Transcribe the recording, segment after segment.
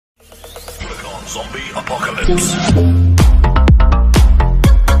Zombie apocalypse.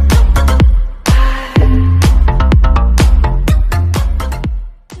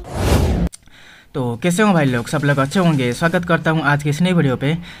 तो कैसे हो भाई लोग, सब लोग अच्छे होंगे। स्वागत करता हूं आज की इस नई वीडियो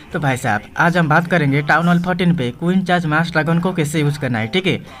पे। तो भाई साहब, आज हम बात करेंगे टाउन हॉल 14 पे क्वीन चार्ज मास ड्रैगन को कैसे यूज़ करना है। ठीक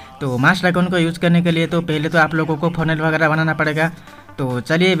है, तो मास ड्रैगन को यूज़ करने के लिए तो पहले तो आप लोगों को फनल वगैरह बनाना पड़ेगा। तो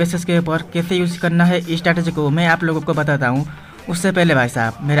चलिए बेसिस के ऊपर कैसे यूज़ करना है इस स्ट्रैटेजी को मैं आप लोगों को बताता हूँ। उससे पहले भाई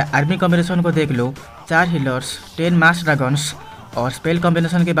साहब, मेरा आर्मी कॉम्बिनेशन को देख लो। 4 हीलर्स, 10 मास ड्रैगन्स और स्पेल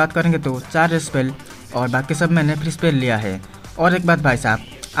कॉम्बिनेशन की बात करेंगे तो 4 स्पेल और बाकी सब मैंने फ्री स्पेल लिया है। और एक बात भाई साहब,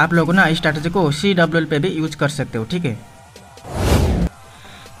 आप लोग ना इस स्ट्रैटेजी को CWL पे भी यूज कर सकते हो। ठीक है,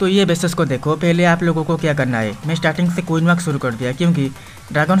 तो ये बेसिस को देखो। पहले आप लोगों को क्या करना है, मैं स्टार्टिंग से क्वीन वर्क शुरू कर दिया क्योंकि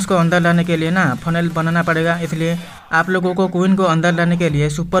ड्रैगन्स को अंदर लाने के लिए ना फनल बनाना पड़ेगा। इसलिए आप लोगों को क्वीन को अंदर लाने के लिए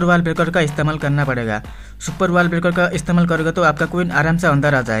सुपर वॉल ब्रेकर का इस्तेमाल करना पड़ेगा। सुपर वॉल ब्रेकर का इस्तेमाल करोगे तो आपका क्वीन आराम से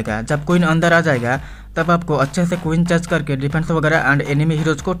अंदर आ जाएगा। जब क्वीन अंदर आ जाएगा तब आपको अच्छे से क्वीन चार्ज करके डिफेंस वगैरह एंड एनिमी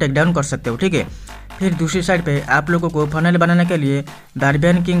हीरोज को टेक डाउन कर सकते हो। ठीक है, फिर दूसरी साइड पे आप लोगों को फनल बनाने के लिए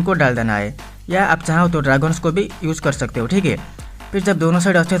डार्बियन किंग को डाल देना है, या आप चाहो तो ड्रैगन्स को भी यूज़ कर सकते हो। ठीक है, फिर जब दोनों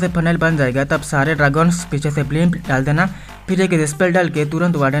साइड अच्छे से फनल बन जाएगा तब सारे ड्रैगन्स पीछे से ब्लिम्प डाल देना। फिर एक स्पेल डाल के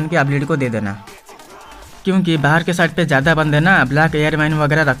तुरंत वार्डन की एबिलिटी को दे देना, क्योंकि बाहर के साइड पे ज़्यादा बंदे ना ब्लैक एयर माइन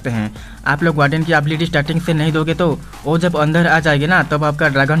वगैरह रखते हैं। आप लोग वार्डन की एबिलिटी स्टार्टिंग से नहीं दोगे तो वो जब अंदर आ जाएगी ना तब आपका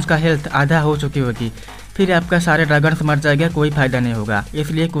ड्रैगन्स का हेल्थ आधा हो चुकी होगी, फिर आपका सारे ड्रैगन्स मर जाएगा, कोई फ़ायदा नहीं होगा।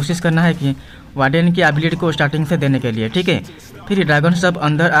 इसलिए कोशिश करना है कि वार्डन की एबिलिटी को स्टार्टिंग से देने के लिए। ठीक है, फिर ड्रैगन्स जब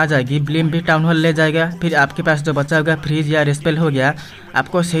अंदर आ जाएगी ब्लिम भी टाउन हॉल ले जाएगा। फिर आपके पास जो बचा होगा फ्रीज या रिस्पेल हो गया,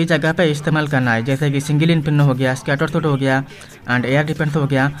 आपको सही जगह पे इस्तेमाल करना है, जैसे कि सिंगल इनपिन हो गया, स्कैटर शॉट हो गया एंड एयर डिफेंस हो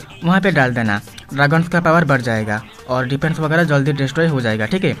गया, वहाँ पे डाल देना। ड्रैगन्स का पावर बढ़ जाएगा और डिफेंस वगैरह जल्दी डिस्ट्रॉय हो जाएगा।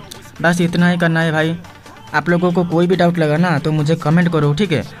 ठीक है, बस इतना ही करना है भाई। आप लोगों को कोई भी डाउट लगा ना तो मुझे कमेंट करो।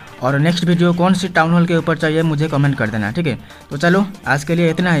 ठीक है, और नेक्स्ट वीडियो कौन सी टाउन हॉल के ऊपर चाहिए मुझे कमेंट कर देना। ठीक है, तो चलो आज के लिए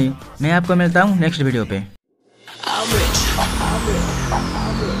इतना ही। मैं आपको मिलता हूँ नेक्स्ट वीडियो पे।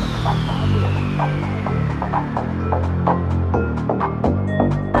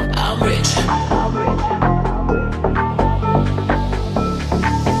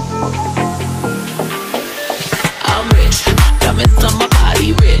 On my body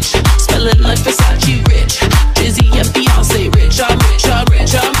rich, smelling like Versace rich, Dizzy and Beyonce rich. I'm rich, I'm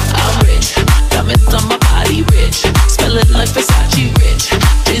rich, I'm rich. Diamonds on my body rich, smelling like Versace rich,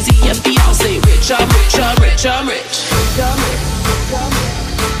 Dizzy and Beyonce rich. I'm rich, I'm rich, I'm rich.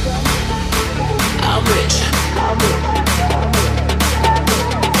 I'm rich,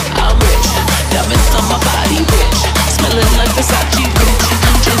 I'm rich. Diamonds on my body rich, smelling like Versace rich,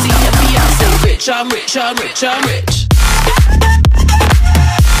 Dizzy and Beyonce rich. I'm rich, I'm rich, I'm rich.